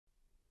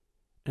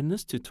In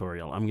this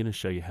tutorial, I'm going to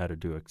show you how to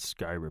do a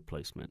sky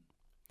replacement.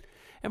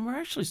 And we're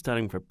actually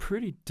starting with a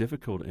pretty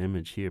difficult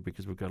image here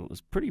because we've got it's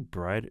pretty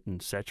bright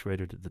and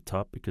saturated at the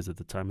top because of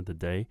the time of the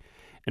day.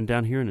 And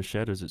down here in the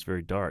shadows, it's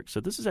very dark. So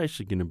this is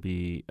actually going to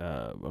be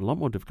a lot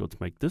more difficult to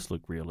make this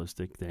look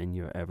realistic than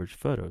your average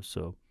photo.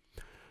 So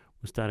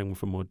we're starting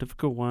with a more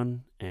difficult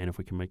one. And if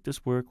we can make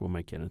this work, we'll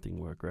make anything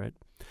work, right?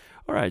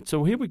 All right,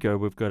 so here we go.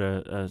 We've got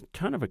a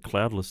kind of a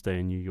cloudless day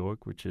in New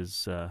York, which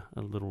is a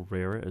little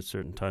rarer at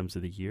certain times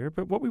of the year.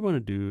 But what we want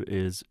to do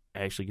is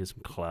actually get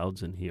some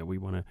clouds in here. We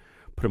want to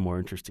put a more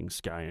interesting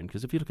sky in,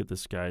 because if you look at the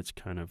sky, it's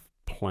kind of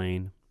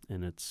plain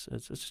and it's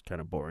just kind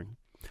of boring.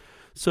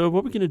 So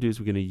what we're going to do is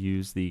we're going to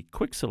use the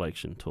quick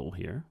selection tool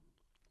here.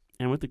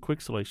 And with the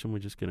quick selection, we're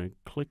just going to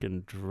click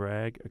and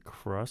drag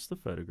across the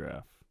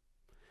photograph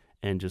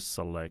and just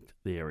select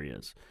the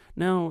areas.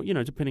 Now,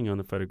 depending on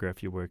the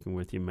photograph you're working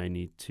with, you may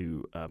need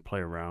to play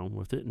around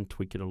with it and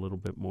tweak it a little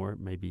bit more. It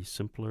may be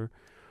simpler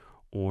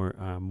or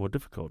more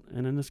difficult.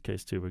 And in this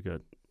case, too, we've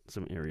got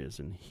some areas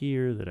in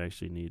here that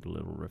actually need a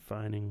little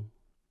refining.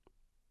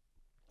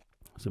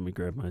 So let me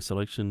grab my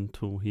selection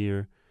tool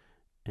here.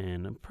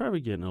 And I'm probably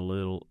getting a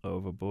little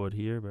overboard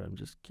here, but I'm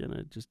just going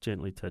to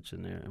gently touch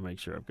in there and make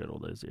sure I've got all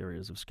those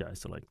areas of sky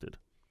selected.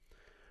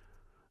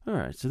 All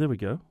right, so there we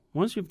go.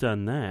 Once you've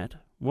done that,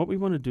 what we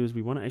want to do is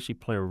we want to actually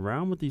play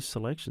around with these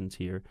selections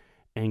here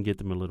and get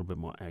them a little bit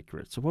more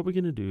accurate. So what we're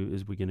going to do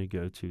is we're going to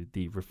go to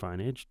the Refine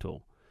Edge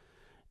tool.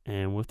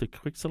 And with the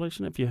quick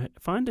selection, if you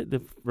find that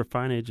the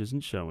Refine Edge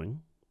isn't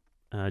showing,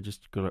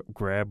 just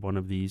grab one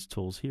of these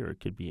tools here. It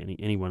could be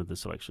any one of the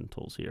selection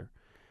tools here.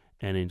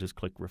 And then just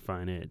click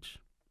Refine Edge.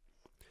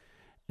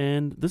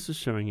 And this is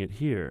showing it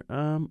here.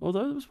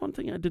 Although there was one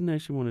thing I didn't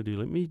actually want to do.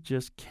 Let me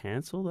just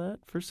cancel that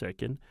for a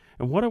second.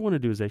 And what I want to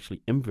do is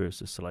actually inverse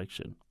the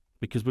selection,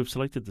 because we've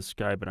selected the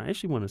sky, but I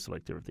actually want to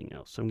select everything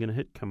else. So I'm going to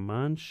hit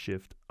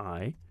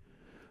Command-Shift-I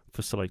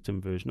for select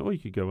inversion, or you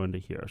could go under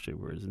here. I'll show you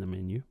where it is in the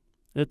menu.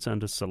 It's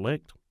under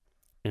Select,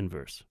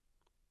 Inverse.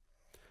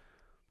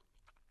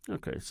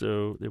 Okay,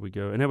 so there we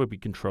go. And that would be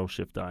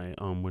Control-Shift-I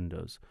on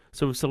Windows.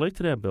 So we've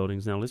selected our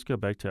buildings. Now let's go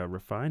back to our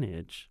Refine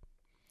Edge.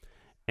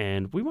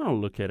 And we want to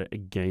look at it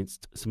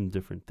against some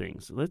different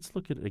things. Let's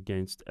look at it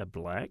against a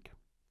black.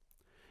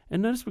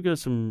 And notice we've got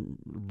some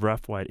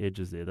rough white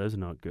edges there. Those are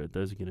not good.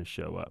 Those are going to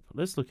show up.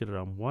 Let's look at it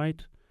on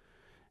white.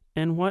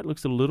 And white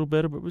looks a little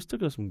better, but we've still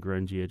got some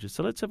grungy edges.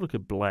 So let's have a look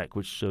at black,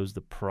 which shows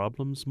the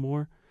problems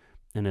more.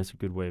 And that's a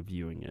good way of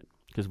viewing it.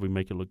 Because if we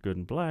make it look good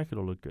in black,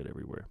 it'll look good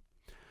everywhere.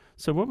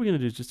 So what we're going to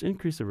do is just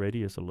increase the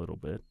radius a little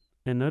bit.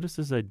 And notice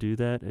as I do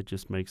that, it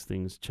just makes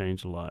things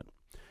change a lot,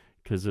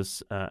 because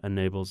this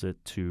enables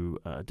it to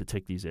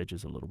detect these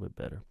edges a little bit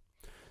better.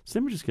 So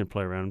then we're just going to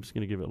play around. I'm just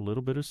going to give it a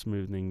little bit of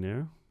smoothing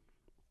there.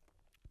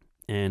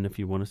 And if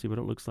you want to see what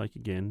it looks like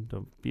again,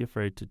 don't be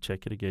afraid to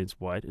check it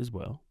against white as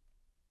well.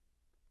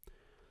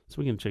 So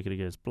we're going to check it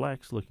against black.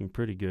 It's looking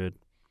pretty good.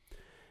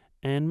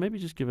 And maybe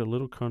just give it a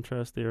little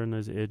contrast there on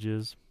those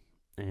edges.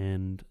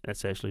 And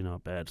that's actually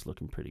not bad. It's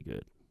looking pretty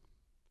good.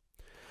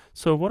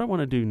 So what I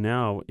want to do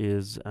now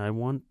is I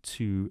want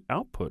to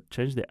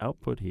change the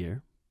output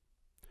here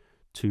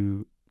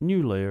to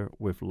new layer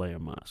with layer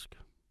mask.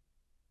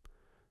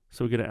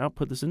 So we're going to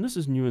output this, and this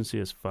is new in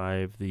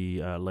CS5,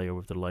 the layer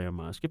with the layer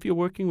mask. If you're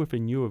working with a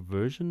newer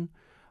version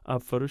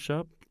of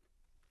Photoshop,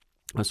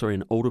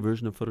 an older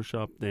version of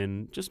Photoshop,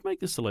 then just make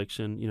the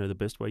selection, the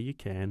best way you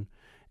can,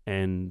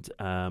 and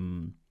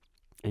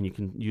you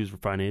can use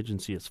Refine Edge in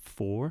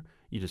CS4.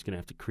 You're just going to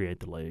have to create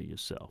the layer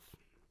yourself.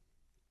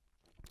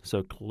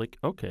 So click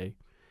OK,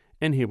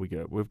 and here we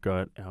go. We've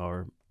got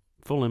our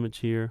full image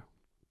here.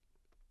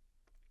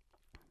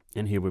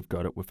 And here we've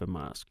got it with a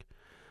mask.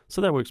 So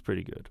that works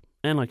pretty good.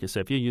 And like I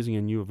said, if you're using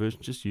a newer version,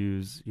 just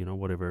use,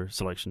 whatever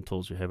selection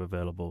tools you have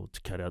available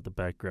to cut out the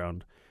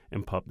background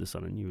and pop this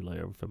on a new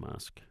layer with a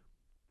mask.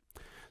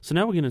 So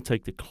now we're going to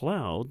take the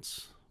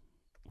clouds.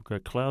 We've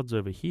got clouds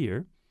over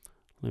here.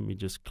 Let me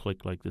just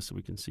click like this so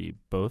we can see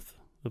both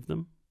of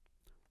them.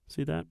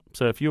 See that?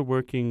 So if you're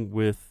working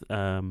with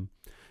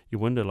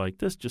your window like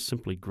this, just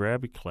simply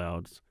grab your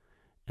clouds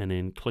and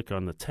then click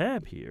on the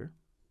tab here.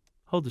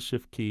 Hold the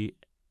Shift key,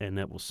 and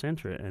that will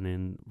center it and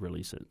then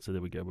release it. So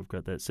there we go. We've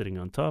got that sitting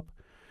on top.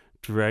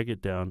 Drag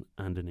it down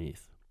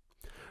underneath.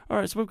 All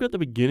right, so we've got the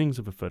beginnings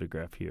of a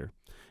photograph here.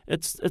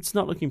 It's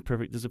not looking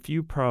perfect. There's a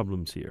few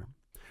problems here.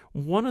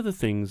 One of the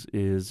things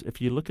is if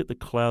you look at the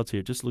clouds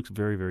here, it just looks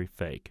very, very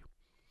fake.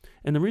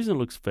 And the reason it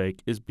looks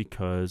fake is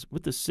because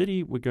with the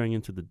city, we're going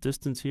into the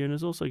distance here, and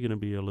there's also going to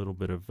be a little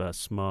bit of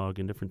smog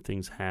and different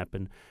things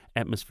happen,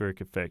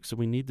 atmospheric effects. So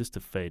we need this to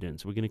fade in.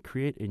 So we're going to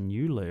create a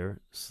new layer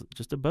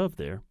just above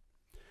there.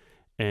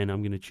 And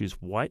I'm going to choose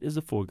white as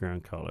the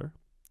foreground color,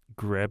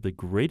 grab the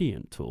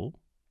gradient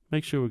tool,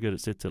 make sure we've got it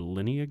set to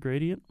linear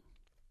gradient,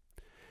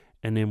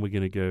 and then we're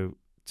going to go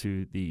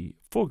to the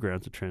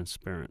foreground to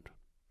transparent.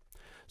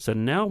 So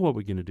now what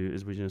we're going to do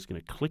is we're just going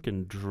to click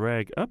and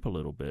drag up a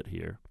little bit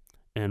here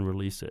and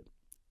release it.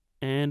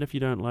 And if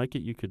you don't like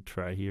it, you could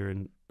try here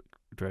and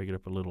drag it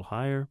up a little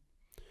higher,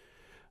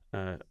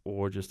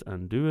 or just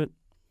undo it.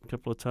 a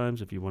couple of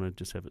times. If you want to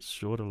just have it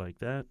shorter like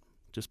that,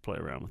 just play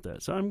around with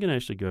that. So I'm going to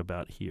actually go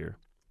about here.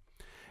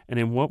 And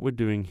then what we're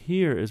doing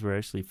here is we're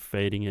actually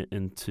fading it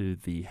into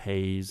the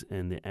haze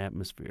and the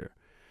atmosphere.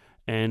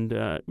 And,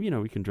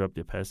 we can drop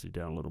the opacity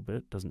down a little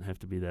bit. Doesn't have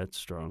to be that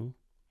strong.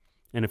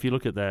 And if you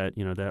look at that,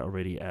 that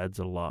already adds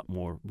a lot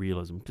more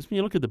realism. Because when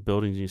you look at the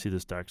buildings and you see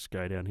this dark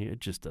sky down here, it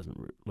just doesn't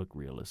look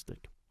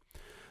realistic.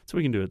 So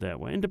we can do it that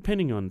way. And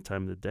depending on the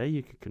time of the day,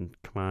 you can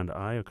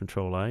Command-I or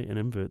Control-I and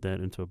invert that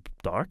into a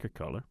darker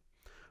color.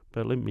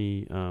 But let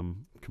me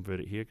convert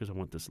it here because I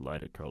want this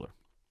lighter color.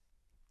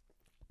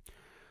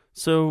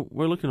 So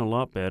we're looking a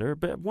lot better,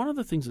 but one of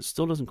the things that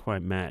still doesn't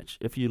quite match,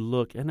 if you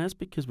look, and that's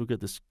because we've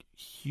got this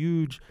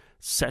huge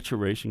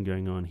saturation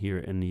going on here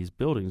in these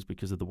buildings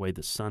because of the way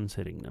the sun's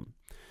hitting them.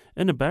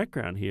 In the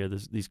background here,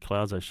 there's these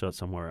clouds I shot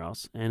somewhere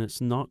else, and it's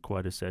not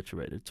quite as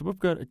saturated. So we've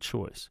got a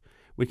choice.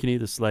 We can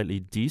either slightly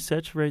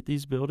desaturate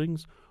these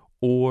buildings,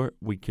 or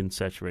we can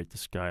saturate the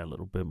sky a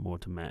little bit more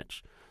to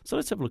match. So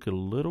let's have a look at a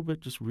little bit,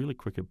 just really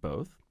quick at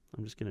both.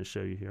 I'm just going to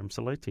show you here. I'm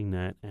selecting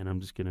that, and I'm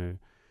just going to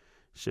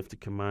shift to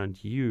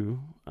Command U.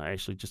 I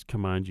actually just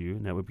Command U,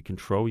 and that would be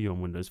Control U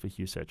on Windows for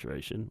hue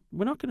saturation.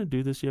 We're not going to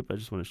do this yet, but I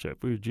just want to show.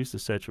 If we reduce the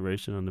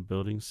saturation on the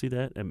building, see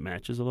that? It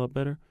matches a lot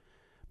better.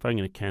 If I'm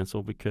going to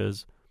cancel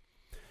because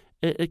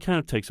it kind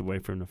of takes away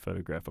from the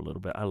photograph a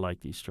little bit. I like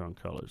these strong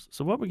colors.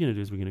 So what we're going to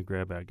do is we're going to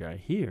grab our guy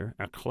here,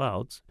 our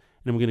clouds,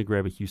 and then we're going to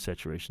grab a hue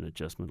saturation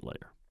adjustment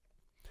layer.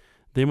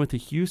 Then with the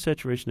hue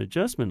saturation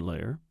adjustment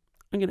layer,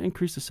 I'm going to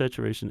increase the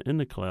saturation in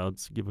the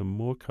clouds, give them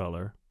more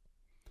color,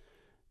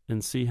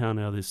 and see how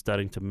now they're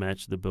starting to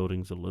match the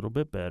buildings a little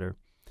bit better,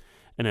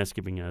 and that's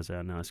giving us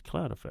our nice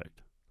cloud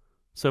effect.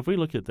 So if we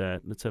look at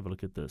that, let's have a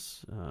look at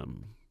this.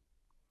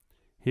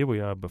 Here we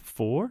are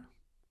before,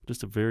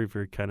 just a very,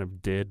 very kind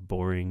of dead,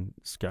 boring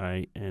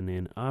sky, and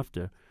then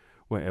after,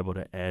 we're able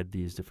to add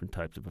these different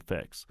types of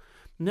effects.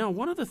 Now,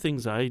 one of the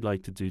things I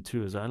like to do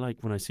too is I like,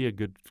 when I see a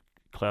good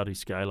cloudy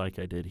sky like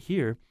I did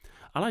here,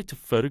 I like to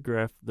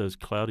photograph those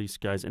cloudy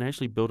skies and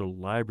actually build a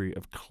library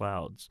of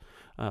clouds.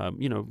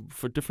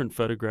 For different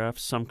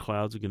photographs, some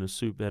clouds are going to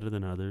suit better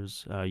than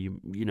others. You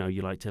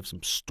like to have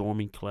some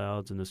stormy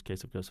clouds. In this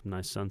case, I've got some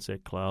nice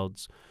sunset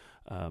clouds.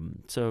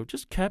 So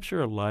just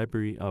capture a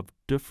library of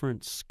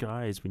different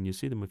skies when you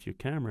see them with your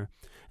camera,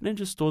 and then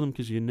just store them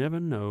because you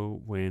never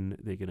know when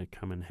they're going to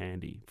come in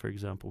handy. For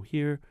example,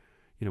 here,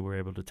 we're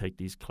able to take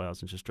these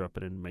clouds and just drop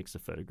it in, and makes the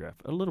photograph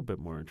a little bit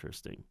more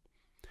interesting.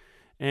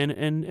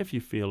 And if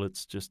you feel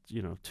it's just,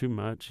 too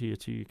much here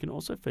too, you can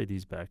also fade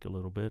these back a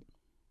little bit.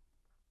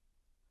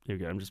 Here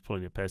we go. I'm just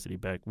pulling the opacity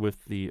back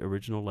with the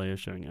original layer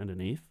showing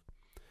underneath.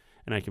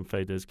 And I can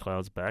fade those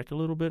clouds back a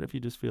little bit if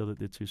you just feel that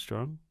they're too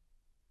strong.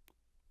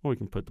 Or we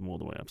can put them all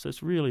the way up. So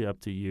it's really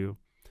up to you.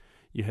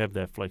 You have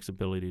that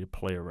flexibility to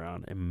play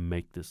around and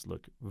make this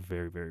look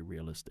very, very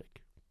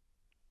realistic.